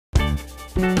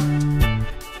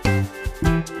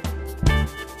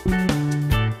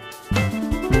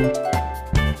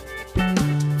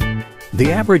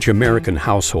The average American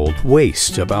household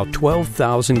wastes about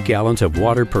 12,000 gallons of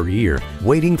water per year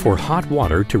waiting for hot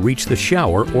water to reach the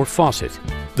shower or faucet.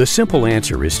 The simple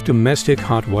answer is domestic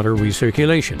hot water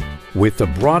recirculation. With the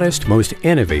broadest, most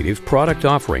innovative product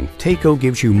offering, Taco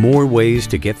gives you more ways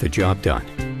to get the job done.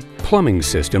 Plumbing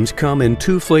systems come in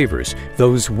two flavors,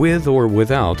 those with or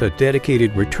without a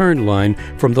dedicated return line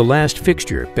from the last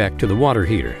fixture back to the water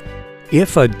heater.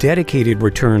 If a dedicated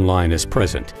return line is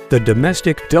present, the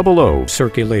Domestic OO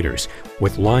circulators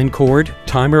with line cord,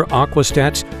 timer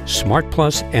aquastats, Smart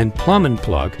Plus, and Plumb and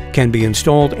Plug can be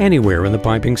installed anywhere in the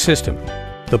piping system.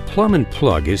 The Plumb and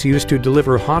Plug is used to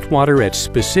deliver hot water at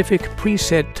specific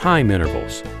preset time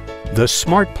intervals. The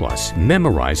Smart Plus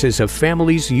memorizes a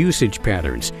family's usage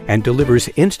patterns and delivers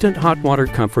instant hot water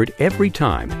comfort every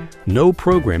time, no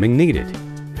programming needed.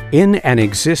 In an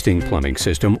existing plumbing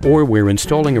system or where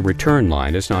installing a return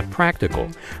line is not practical,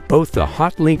 both the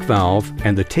hot link valve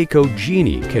and the Taco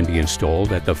Genie can be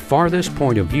installed at the farthest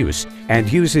point of use and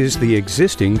uses the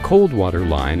existing cold water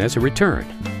line as a return.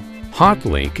 Hot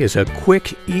link is a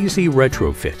quick, easy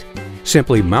retrofit.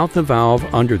 Simply mount the valve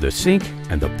under the sink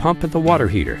and the pump at the water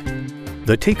heater.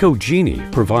 The Taco Genie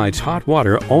provides hot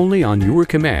water only on your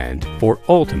command for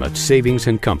ultimate savings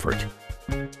and comfort.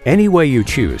 Any way you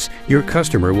choose, your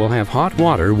customer will have hot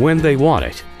water when they want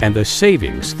it and the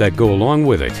savings that go along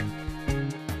with it.